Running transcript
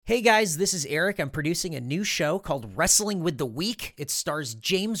Hey guys, this is Eric. I'm producing a new show called Wrestling with the Week. It stars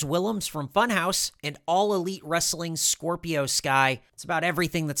James Willems from Funhouse and All Elite Wrestling's Scorpio Sky. It's about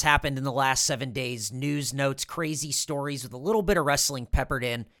everything that's happened in the last 7 days, news, notes, crazy stories with a little bit of wrestling peppered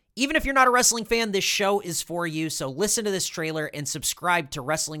in. Even if you're not a wrestling fan, this show is for you, so listen to this trailer and subscribe to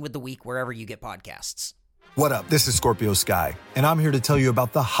Wrestling with the Week wherever you get podcasts. What up? This is Scorpio Sky, and I'm here to tell you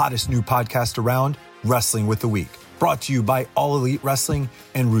about the hottest new podcast around, Wrestling with the Week. Brought to you by All Elite Wrestling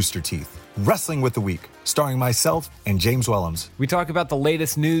and Rooster Teeth. Wrestling with the Week, starring myself and James Willems. We talk about the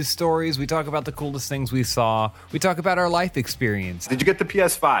latest news stories. We talk about the coolest things we saw. We talk about our life experience. Did you get the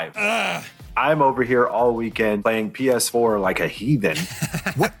PS5? I'm over here all weekend playing PS4 like a heathen.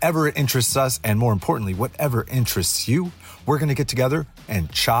 Whatever interests us, and more importantly, whatever interests you, we're going to get together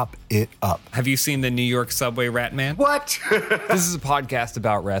and chop it up. Have you seen the New York subway rat man? What? This is a podcast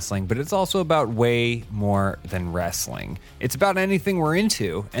about wrestling, but it's also about way more than wrestling. It's about anything we're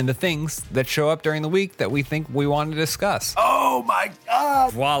into and the things that show up during the week that we think we want to discuss. Oh my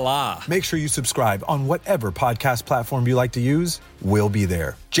God! Voila. Make sure you subscribe on whatever podcast platform you like to use. We'll be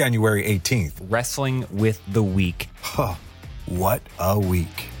there January 18th. Wrestling with the Week. Huh, what a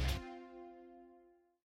week.